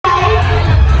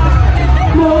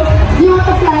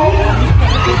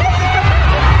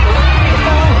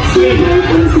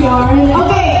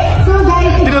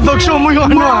show mo yung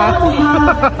ano ha.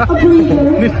 A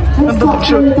breather. Let's talk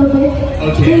for a little bit.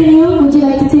 Taynew, would you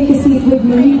like to take a seat with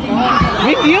me?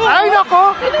 With you? Ay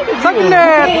nako!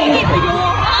 Saglit!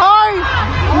 Ay!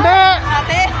 Hindi!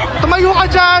 Tumayo ka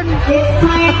dyan! It's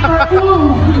time for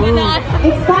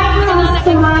It's time for us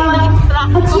to have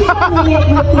a chill moment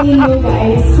with Taynew,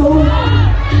 guys. So,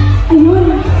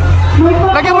 ayun.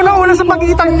 Lagyan mo na ulo sa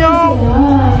pagitan nyo!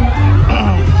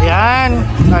 Yan!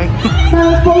 Ay. So,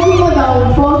 pogi mo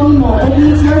daw. Pogi mo. That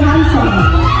means you're handsome.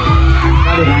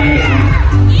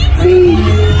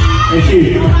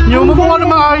 See? Yung mo po ka na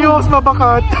maayos,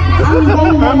 mabakat. Ang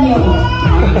ganda niyo.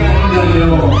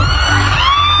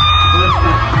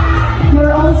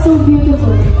 You're all so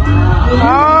beautiful.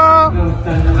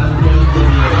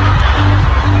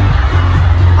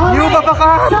 You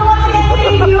babakat. So once again,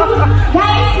 thank you.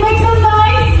 Guys, make some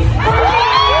noise.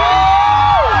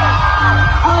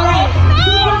 Alright, so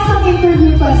we have some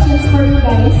interview questions for you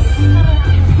guys.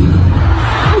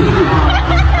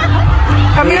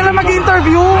 Kami na lang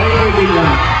mag-interview.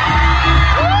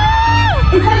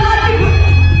 Is that not you?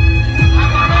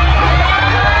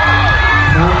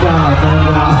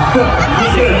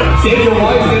 Save your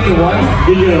voice,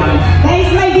 Give your life. Guys,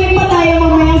 may game pa tayo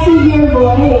mamaya, save your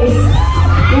voice.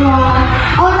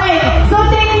 Yeah. Alright, so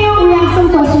Taynew, we have some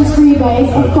questions for you guys.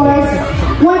 Of course,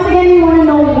 once again, we want to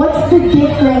know what's the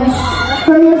difference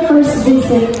from your first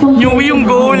visit. Yung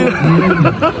goal.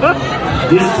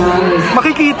 This time is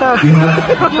makikita.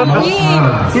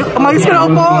 Umayos ka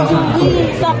na po.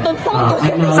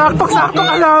 Sakto ka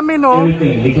namin, no?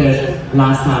 Everything, because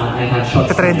last time I had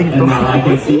shots and now I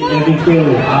can see everything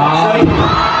clearly.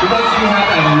 Because you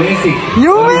have amazing.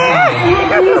 Yui!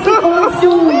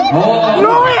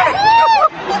 Yui!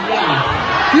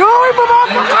 Yui,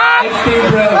 bumabakat!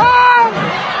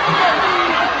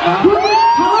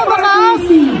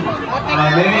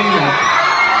 Maybe like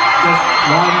just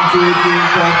 1, 2, 3,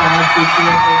 4, 5, 6,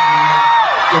 7, 8,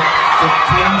 9, just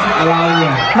 10 around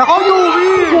here. Nako,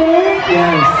 Yui!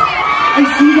 Yes. I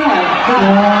see that.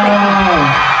 Wow.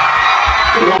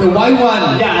 The white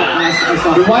one. Yeah, I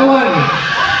saw. The white one.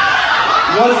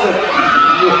 What's that?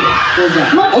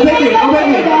 Open it. I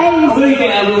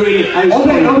will read it.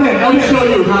 I'll show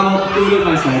you how good it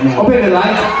is right now. Open the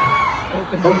light.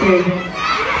 Okay.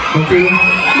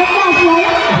 The flashlight?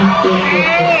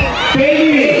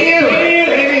 Baby!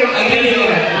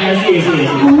 I see.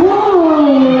 Oh.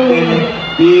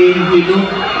 He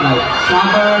look like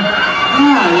sharper.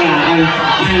 Yeah. And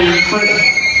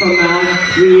so now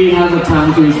we have the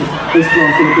time to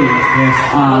explore Philippines. Yes.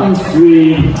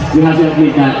 We have to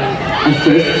admit that at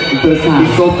first time.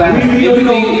 It's so fast.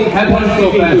 Everything happens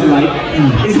so fast. Like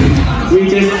we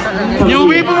just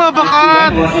Yui,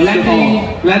 bumabakat!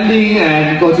 Landing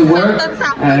and go to work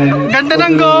and ganda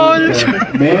ng goal!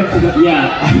 Yeah,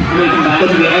 go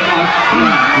to the airport.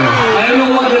 I don't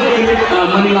know what the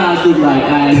Manila food like.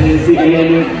 I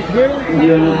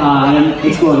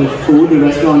explore the food, the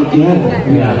restaurant, the people.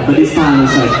 Yeah, but this time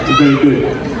it's like very good.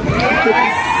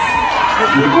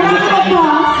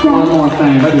 One more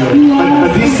time, but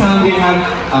this time we have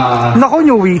Nako,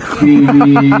 Yui. we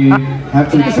have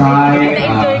to try.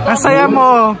 Ang saya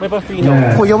mo.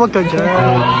 Yeah. Kuya, wag ka dyan.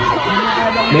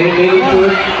 Maybe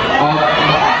food.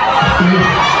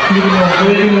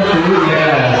 Filipino food,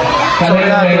 yeah. It's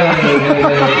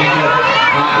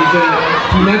a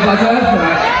peanut butter,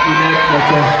 right? Peanut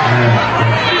butter.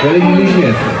 Very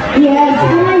delicious. Yes,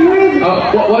 and I heard.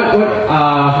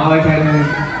 How I can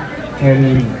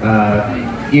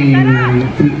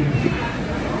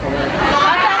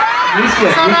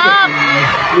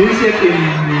delicious in.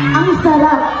 Ang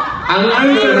sarap.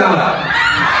 Ang sarap.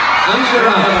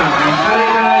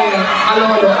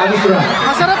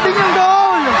 Masarap din yung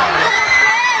goal!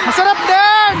 Masarap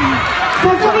din!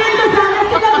 Sasabihin ko sana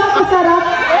sila ba masarap?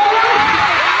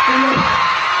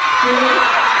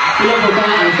 Sila ba ba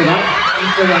ang sarap?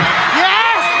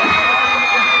 Yes!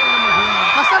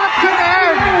 Masarap din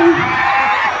eh!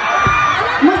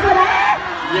 Masarap?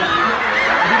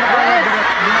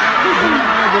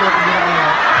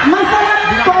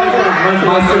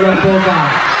 Masarap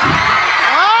Polcas.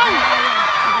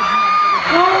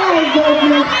 Oh my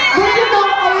goodness. But you know,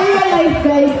 I realize,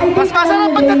 guys, I Mas masarap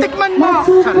pag natikman mo.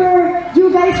 You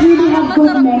guys really have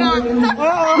good memories.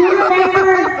 You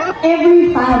remember every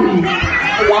fan.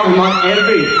 Well, not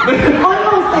every.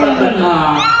 Almost every.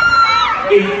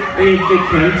 If they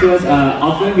came to us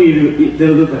often,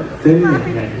 they'll look like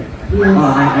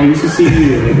I used to see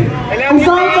you. I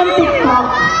saw it on TikTok.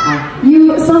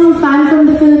 Some fan from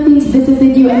the Philippines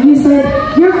visited you and you said,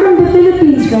 you're from the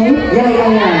Philippines, right?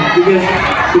 Yeah. Because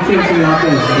he came to me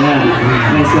often. Yeah.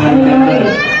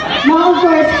 Now, of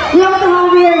course, we also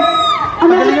have here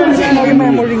another question.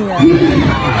 Memory niya.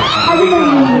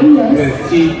 Yes.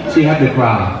 She had the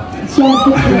crown. She has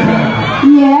the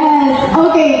crown. Yes.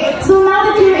 Okay. So now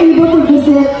that you're able to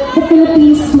visit the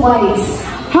Philippines twice,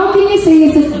 how can you say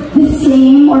is it the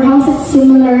same or how is it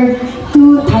similar to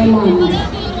Thailand?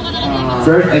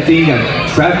 First, I think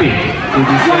traffic is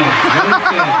the same.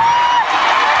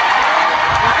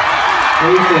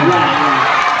 Very same.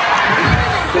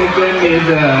 Second is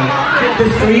the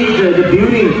street, the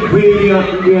building. We are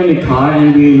in the car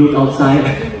and we look outside.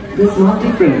 It's not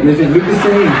different. It look the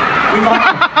same.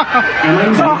 Am I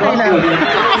in Bangkok?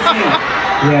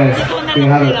 yes, we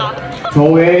have a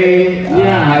tollway,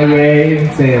 highway,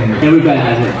 same. Everybody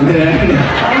has it.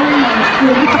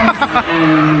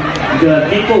 And the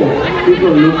people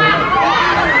look.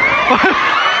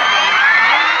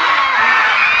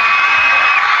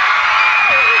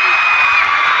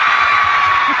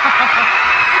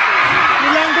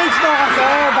 Language daw kasi,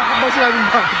 bakit ba sinabing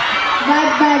ba?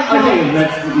 Bad. Okay,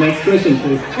 next question,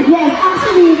 please. Yes,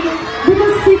 actually,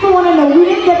 because people want to know, we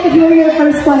didn't get to hear your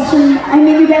first question. I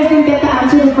mean, you guys didn't get to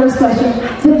answer the first question.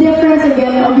 The difference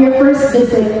again of your first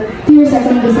visit to your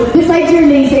second visit, besides your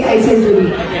LASIK eye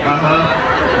surgery.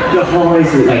 The hall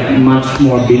is like much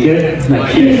more bigger.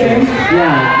 Like Bigger?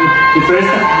 Yeah. The first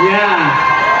time here,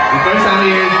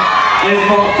 it's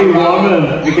more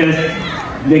warmer because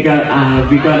we got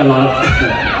a lot of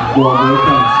warm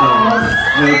welcome. So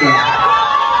welcome.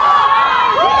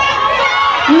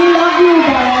 We love you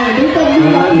guys. They said we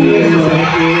love you.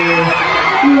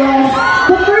 Yes.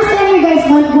 The first time you guys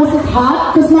went, was it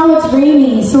hot? Because now it's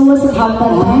rainy. So was it hot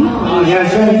that time? Oh, yes,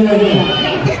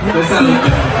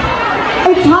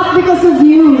 It's hot because of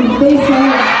you, they say.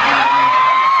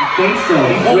 I think so.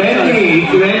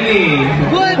 It's raining.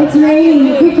 It's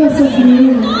raining because of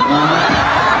you.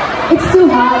 It's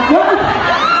too hot.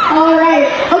 Alright.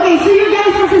 Okay, so you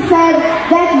guys also said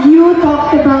that you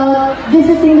talked about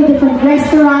visiting the different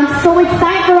restaurants. So it's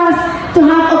time for us to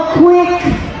have a quick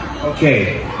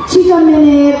Chica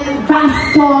Minute,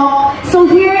 fast talk. So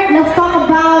here, let's talk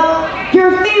about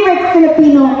your favorite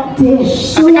Filipino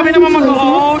dish. So we have two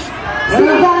choices.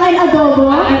 Sinigang and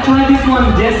adobo. I tried this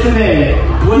one yesterday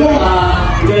with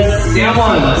the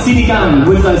salmon, sinigang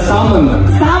with the salmon.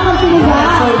 Salmon sinigang.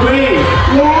 So great.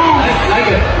 Yes. Like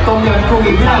a tom yum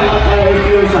cooking. It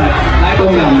feels like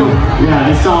tom yum. Yeah,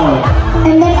 it's sour.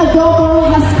 And then adobo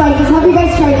has spices. Have you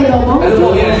guys tried adobo?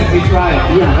 Adobo, yes, we tried.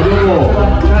 Yeah, Adobo.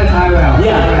 Try Thai well.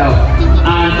 Yeah.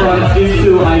 And from these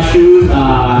two, I choose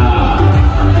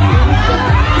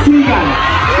sinigang.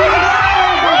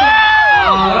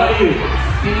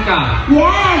 Sinigang.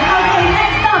 Yes. Okay.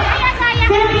 Next up,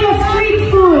 Filipino street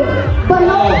food.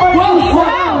 Balot or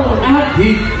isaw?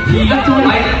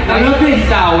 I love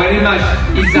Isao very much.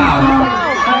 Isao.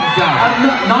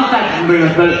 Not that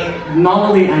weird, but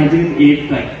normally I didn't eat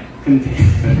like container.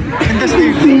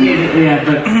 Yeah,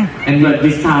 but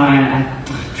this time I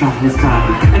tried this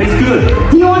time, and it's good.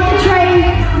 Do you want to try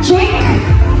chick?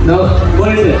 No.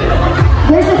 What is it?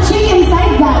 There's a chick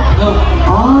inside that.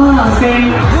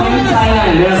 Same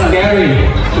Thailand. They're scary.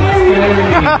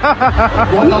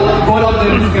 Both of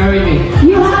them scary me.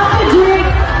 You have to drink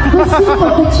the soup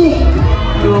of the chick.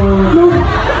 No.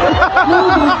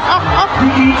 We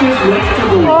eat just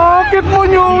vegetables. Bakit mo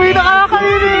nyo?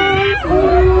 Nakakainis!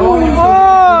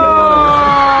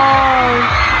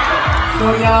 So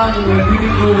young,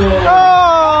 beautiful.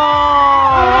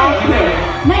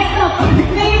 Next up,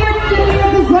 favorite Filipino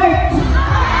dessert.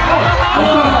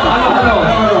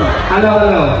 Hello.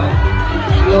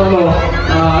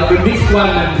 The mixed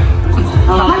one.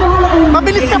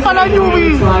 Mabilis ka pala,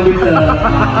 Yui! Try with the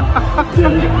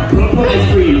purple ice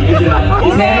cream. It's ube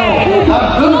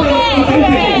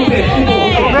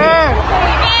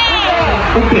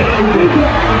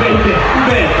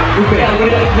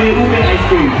ice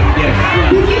cream. Yes.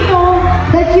 Did you know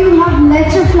that you have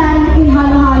leche flan in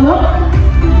halo-halo?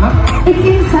 It's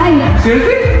inside.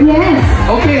 Seriously? Yes.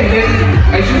 Okay, then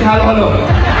I should halo.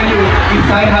 Can you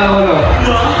inside halo?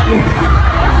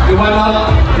 You want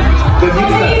out the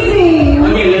mixer? Amazing.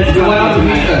 Okay, let's You want out the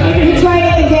mixer? We try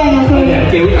it again, okay?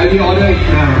 Okay, I will order it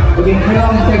now. Okay,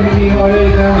 can we order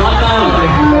it now? Not now.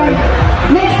 Alright.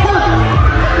 Next up,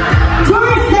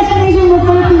 tourist destination in the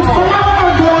Philippines, Palawan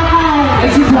or Boracay?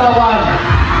 This is one.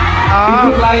 It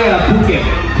look like Phuket.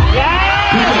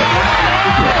 Phuket.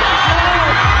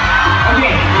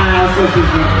 Okay, also choose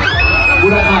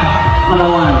Boracay.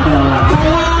 Palawan.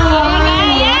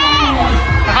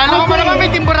 Akala ko ba naman may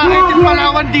Tim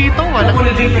Palawan dito? Wala. What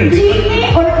is different?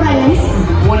 Jeepney or Palace?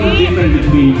 What is different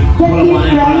between Palawan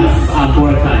and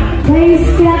Boracay? Guys,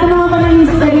 tinatanong ako ng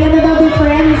history. Ano daw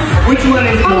difference? Which one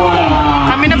is more?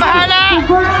 Kami na bahala.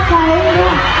 Boracay.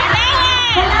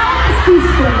 Palawan is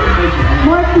peaceful.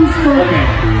 More peaceful. Okay.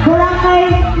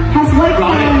 Boracay has white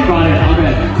sand. Got it.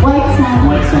 Okay. White sand.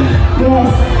 White sand.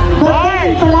 Yes. But then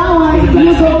in Palawan,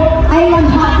 you go island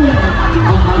hopping.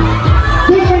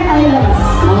 Different islands.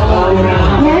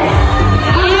 Yes?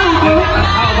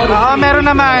 Oo, meron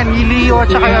naman. Iliyo at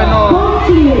saka ano. Boat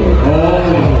clear.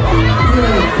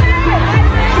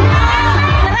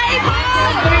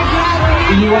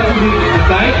 Do you want to be a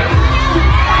guide?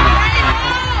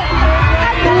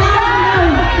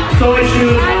 So we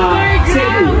choose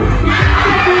Cebu.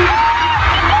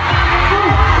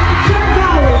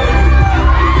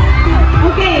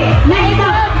 Okay, next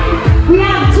up, we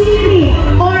have Chili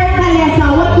or Calesa.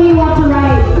 What do you want to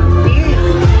ride?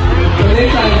 So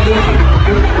next time,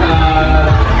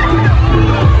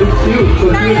 it's cute.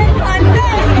 So cute.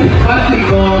 Classic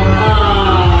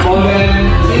or then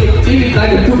Chili is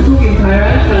like a tuk-tuk in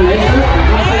Thailand.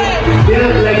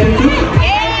 Yeah, like tuk-tuk.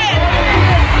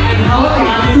 And how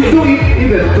tuk-tuk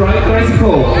is a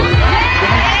tricycle.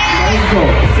 Tricycle.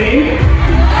 Same?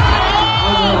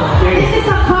 This is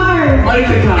a car. What is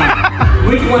the car?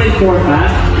 Which one is more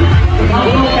fast? How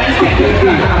fast can it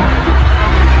be?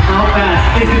 How fast?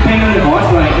 It depends on the horse,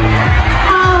 right?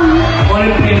 Or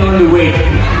it depends on the weight?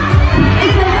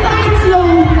 It's a little bit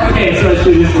slow. Okay, so let's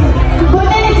do this one. But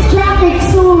then it's traffic,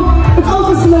 so it's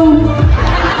also slow.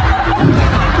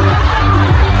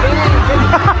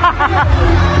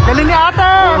 Galing ni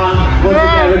ate. What would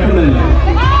I recommend?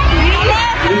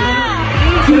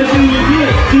 So let's do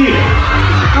this. Jeep.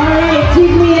 Alright,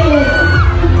 jeepney it is.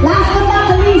 Last but not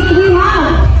the least, we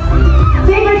have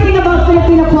favorite thing about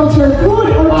Filipino culture,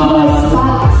 food or tourist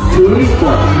spots? Tourist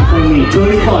spot. I mean,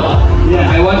 tourist spot.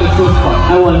 Yeah, I want a tourist spot.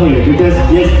 I want here because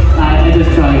yes, I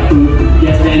just tried food.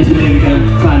 Yes, then today we can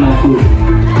try more food.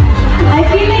 I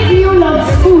feel like Leo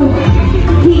loves food.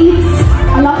 He eats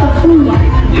a lot of food.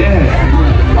 Yes.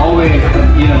 Always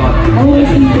eat a lot. Always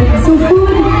eating. So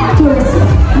food, tourist spot.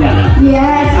 Yeah.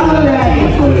 Yes,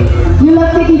 alright. You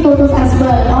love taking photos as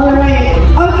well. Alright.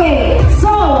 Okay, so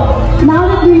now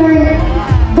that we learned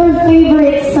their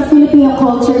favorites sa Filipino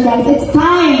culture, guys, it's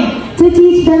time to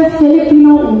teach them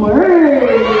Filipino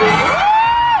words.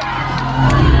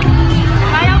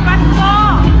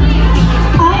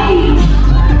 Ay!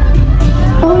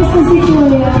 Always na si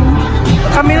Julia.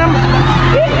 Kami na.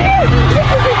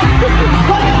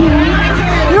 What here?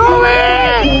 Yui!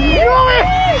 Yui!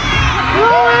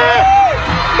 Yui!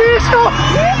 Tissue!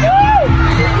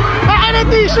 Akin ang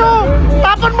tissue!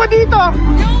 Tapon mo dito!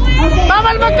 Okay.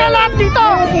 Bawal magkalat dito!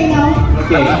 Okay now.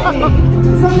 Okay.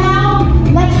 So now,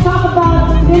 let's talk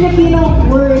about Filipino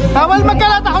words. Bawal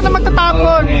magkalat, ako na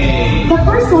magtatapon! Okay. The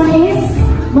first one is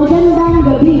magandang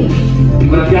gabi.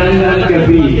 Magandang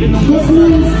gabi. This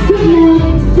means good night.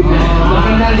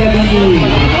 Magandang gabi.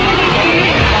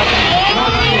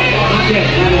 Okay,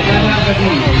 magandang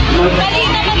gabi. Good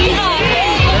evening.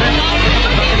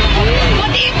 Good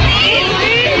evening.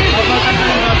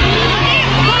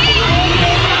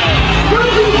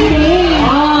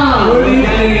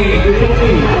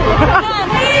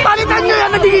 Palitan nyo yan,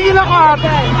 nagigigil ako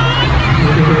ate!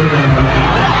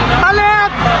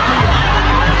 Palit!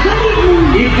 Good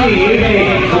evening.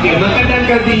 Evening. Okay, magandang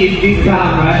gabi is this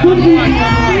time, right? Good evening.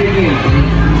 Evening.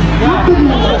 Not good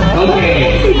night.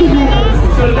 Okay. Say good night.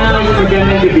 So now it's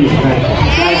magandang gabi. Right.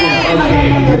 Okay.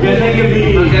 Magandang gabi.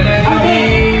 Magandang gabi.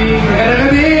 Magandang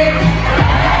gabi.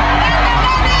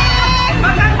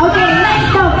 Okay,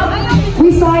 next up. We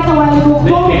saw it a while ago.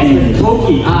 Poki.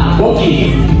 Poki.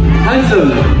 Poki.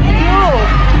 Handsome.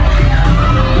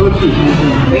 Poki.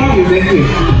 Thank you, thank you.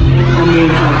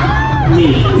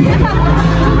 Me.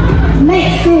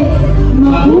 Next is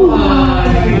mabuhay.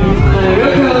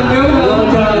 Welcome.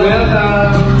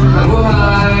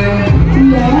 Mabuhay.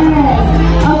 Yes.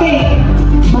 Okay.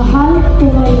 Mahal ko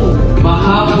kayo.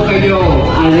 Mahal ko kayo.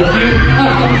 I love you.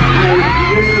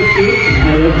 You're so cute.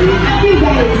 I love you. You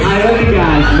guys. I love you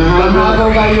guys. Mahal ko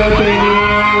kayo,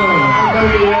 Taynew.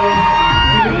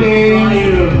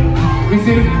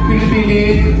 Philippines.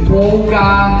 Philippines.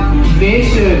 Polcas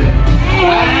Nation.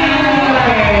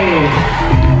 Okay.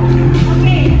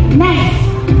 Next.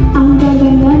 Ang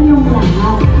gaganda niyong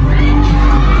lahat.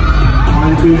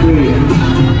 1, 2,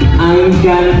 3. Ang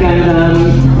ganda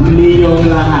niyong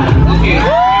lahat. Okay.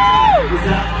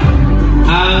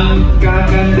 Ang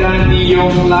gaganda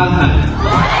niyong lahat.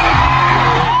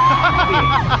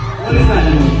 What does that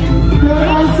mean? You're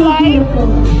all so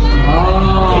beautiful.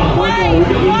 Oh.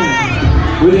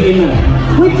 With the inner.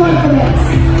 With confidence.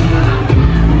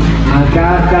 Ang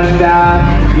gaganda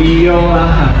niyong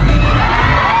lahat.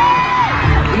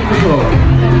 Beautiful.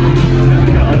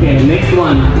 Okay, next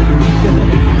one.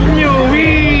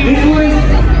 This one is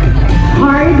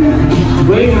Hard.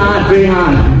 very hard, very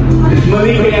hard.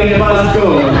 Malika and Pasco.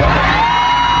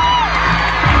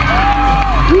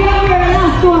 We have your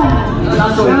last one.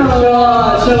 Last one.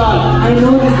 Shut up. I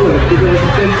know this word because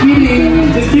just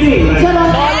kidding. Just kidding. Right? Shut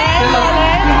up.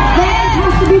 Then it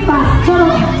has to be fast. Shut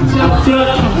up. Shut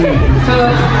up. Okay. Shut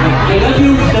up. I love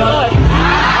you. Shut up.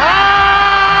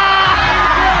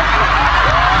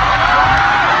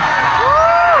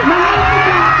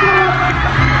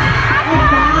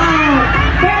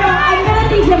 Pero I'm gonna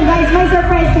teach them, guys. My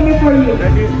surprise coming for you.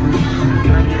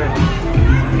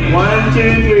 1,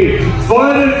 2, 3. For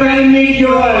the Fanmeet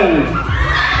Yon.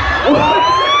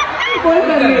 What is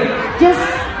that? Just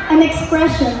an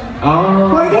expression.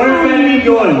 For the Fanmeet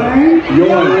Yon.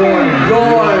 Yon.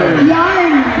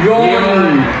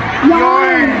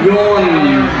 Yarn.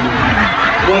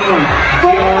 One more.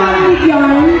 For the Fanmeet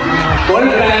yarn. For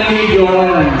the Fanmeet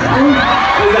Yon.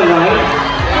 Is that right?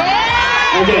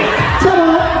 Okay. Shut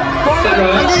up.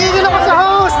 Nagigigil ako sa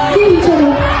host! Shut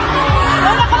up.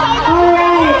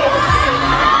 Alright.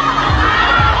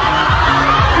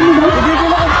 Ano ba?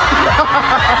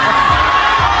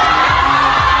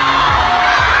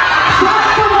 Shot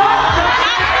ko ba?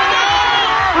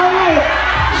 Alright.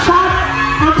 Shot.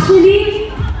 Actually,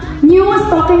 New was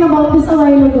talking about this a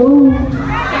while ago.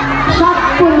 Shot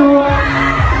puno.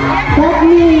 That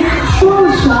means full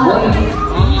shot.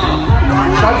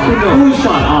 Shot puno. Full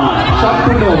shot. Shot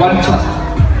puno. One shot.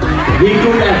 Be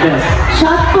good at this.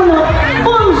 Shot puno.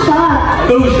 Full shot.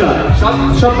 Full shot.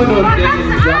 Shot puno. Then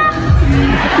drunk.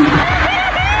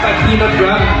 But he not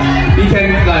drunk. He can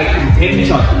like 10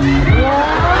 shot.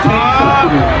 10 shot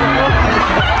puno.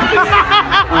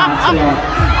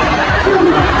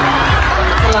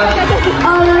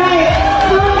 Alright.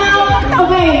 So now,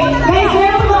 okay. Guys,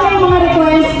 meron po kayong mga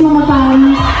request, mga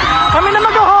fans. Kami na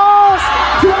mag-host!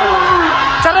 Jowa.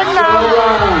 Charot lang!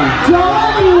 Jowa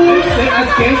means, Let us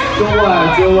guess. Jowa.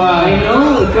 I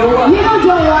know. Jowa. you know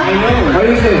Jowa? I know. What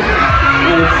is it?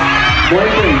 It's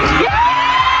boyfriend.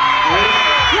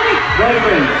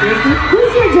 Boyfriend. Seriously?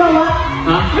 Who's your Jowa?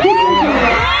 Huh? Who's your Jowa?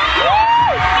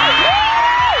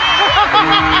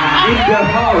 In the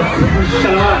house.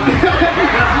 Shut up.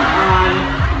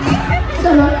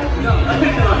 Shut up.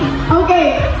 Okay,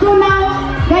 so now,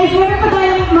 guys, meron pa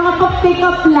tayong mga pa-pick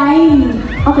up line.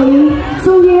 Okay?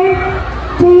 So here,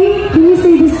 Tay, can you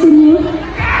say this to you?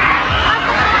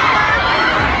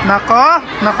 Nako.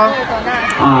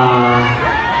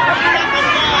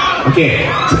 Okay.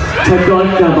 Tagon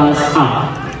ka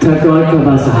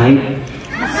ba sa height?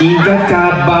 Ingat ka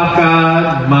baka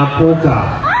mapoka.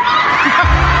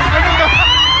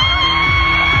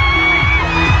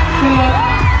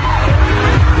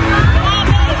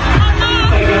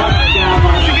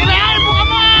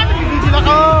 Nagigigil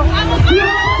ako!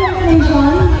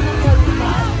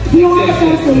 Do you want a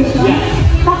translation?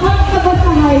 Takot ka ba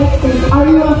sa heights? Is, are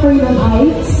you afraid of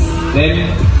heights? Then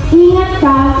Ingat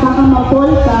ka, baka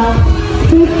ma-fall ka.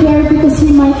 Take care because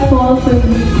you might fall for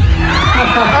me.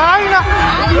 Ay!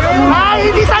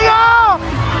 Hindi sa'yo!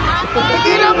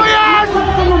 Tigilan mo yan! What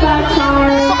ka na ba,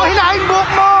 Charles? Gusto ko hilahin buhok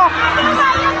mo!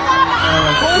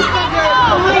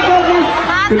 Oh my goodness.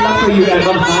 good luck for you and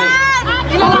one time.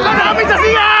 Ilawag ka namin sa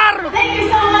CR! Thank you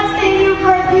so much, Taynew,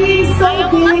 for being so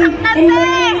big in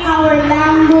learning our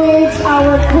language,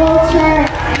 our culture.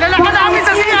 Ilalaka namin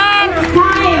sa CR! It's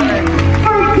time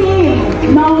for game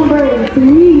number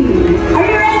 3. Are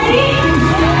you ready?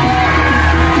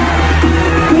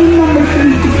 Game number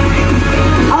 3.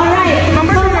 Alright,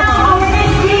 so now our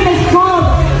next game is called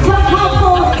the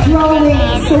couple drawing.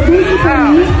 So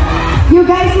basically, you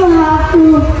guys will have to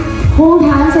hold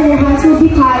hands or your hands will be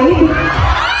tied.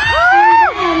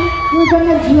 We're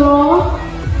gonna draw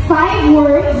 5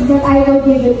 words that I will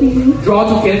give it to you. Draw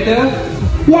together.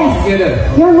 Yes. Together.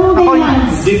 You're holding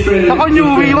hands. Different. Ako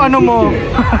Newey yung ano mo.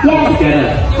 Yes.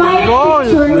 Together. 5 Goal.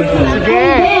 pictures. Sige.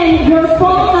 And then your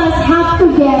Polcas have to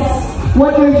guess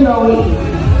what you're drawing.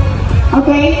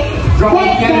 Okay? Draw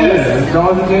Yes, together. guys. Draw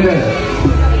together.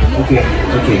 Okay.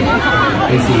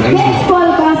 I see. Yes,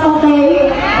 Polcas, okay?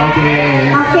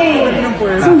 Okay. Okay.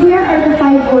 So here are the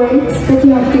 5 words that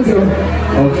you have to do.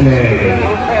 Okay.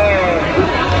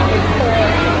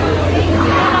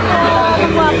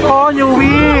 Oh,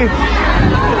 Newey!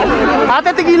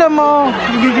 Ate, tigilan mo!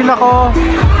 Gigigil ako.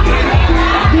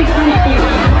 Different things.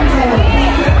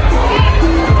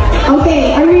 Okay,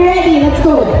 are you ready? Let's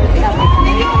go.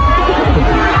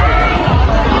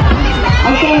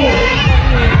 Okay.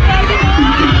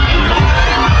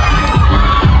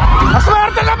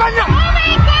 Aswerte naman niya!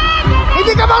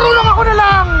 Hindi ka marunong, ako na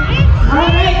lang!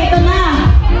 Alright, ito na.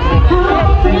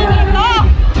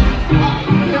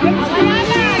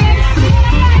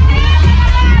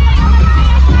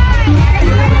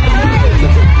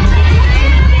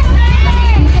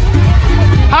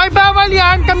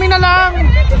 kami na lang.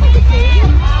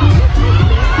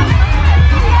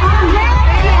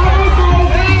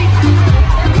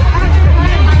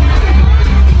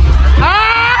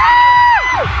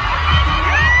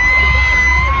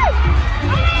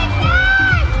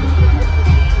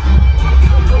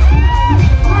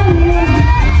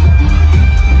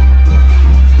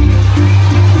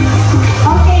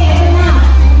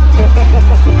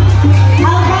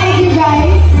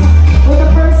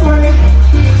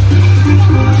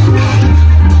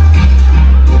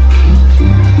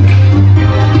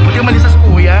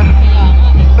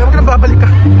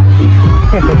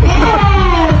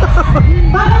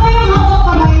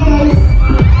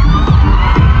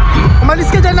 Umalis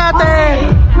ka dyan ate.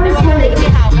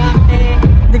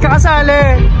 Hindi ka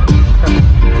kasali.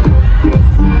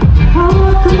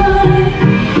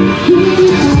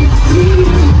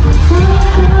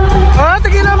 Oh,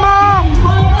 tigilan mo.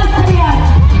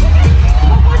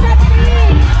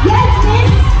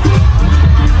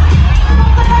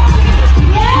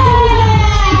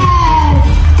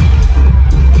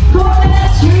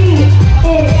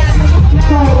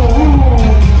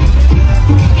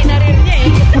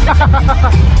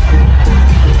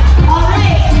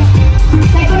 Alright,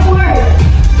 second word.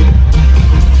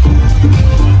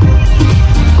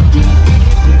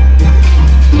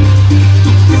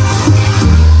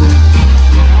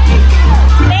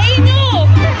 Taynew!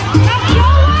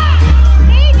 Jowa!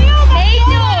 Taynew!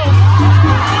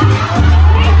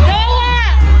 Jowa!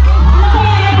 Ano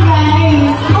kaya yan,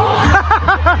 guys?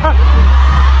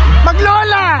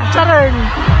 Maglola, Charing.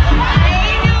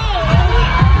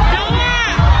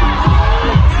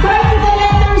 Start with the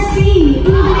letter C.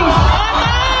 English.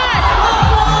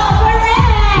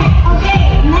 Correct. Okay,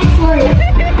 next word.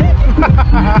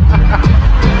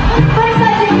 What's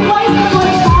that? Your voice, the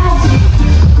voice has.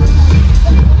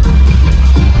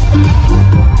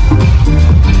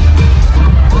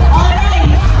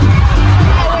 Alright.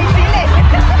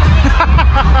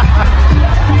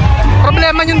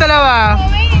 Problema yung dalawa.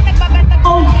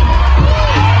 Oh.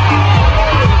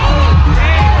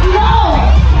 No.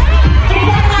 It's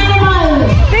an animal.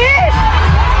 Fish!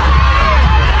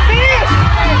 Fish!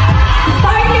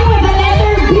 Starting with the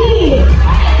letter B.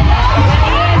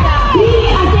 B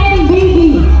as in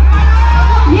baby.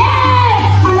 Yes!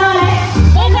 Ano ulit?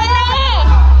 Buffalo!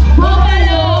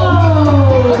 Buffalo!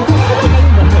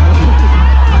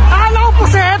 Akala ko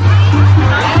puset.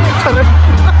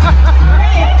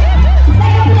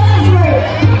 Second to the last word.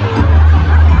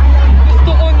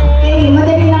 Gusto ko no. Okay,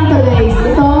 madali lang to guys.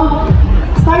 Ito,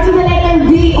 starts with the letter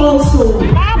B also.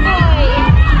 Baboy!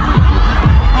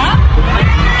 Ha?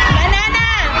 Banana!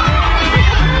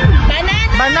 Banana!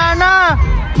 Banana.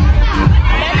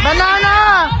 Banana.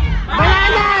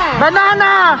 Banana!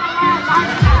 Banana.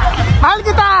 Mahal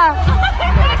kita.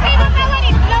 Sino ka man?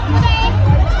 Itlog mo na eh.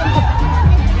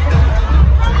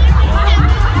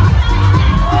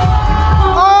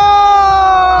 Oh!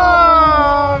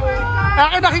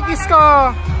 Akin nakikiss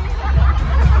ko.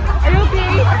 Are you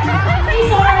okay? Say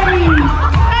sorry.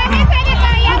 Ay, sali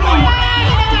kaya ko ba?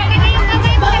 Hinawagan na yung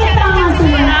kamay mo. Bakit tama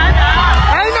sila?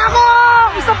 Ay nako!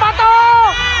 Isa pa to!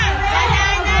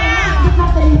 Last but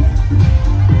not the least.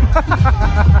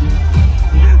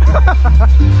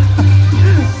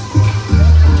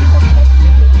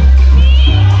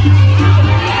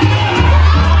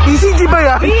 ECG ba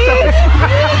yan?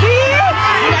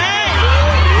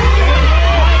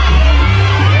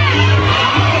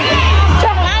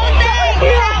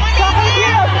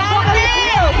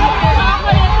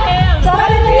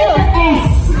 Starting with the letter S.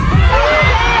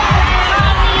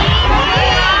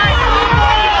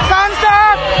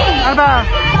 Sunset! Ano ba?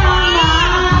 Tama.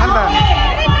 Ano ba?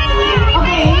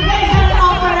 Okay, you guys got it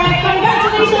all correct.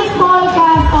 Congratulations,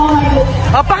 Polcas. Oh my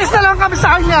goodness. Oh, pakis na lang kami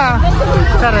sa kanya.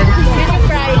 Charing.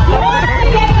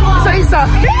 Isa-isa.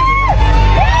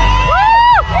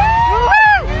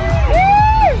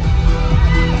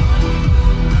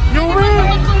 You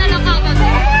win!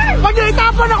 Pag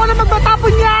itapon ako na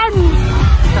magtatapon yan!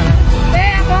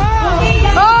 Okay,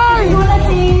 guys, Hoy! I just wanna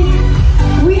say,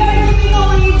 we are giving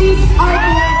away this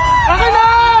artwork. Akin na!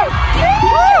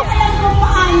 Alam ko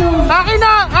paano. Akin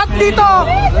na! At dito!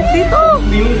 Dito!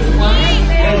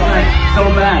 It's like so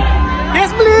bad.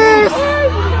 Yes, please!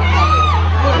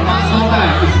 It's not so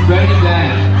bad. It's very bad.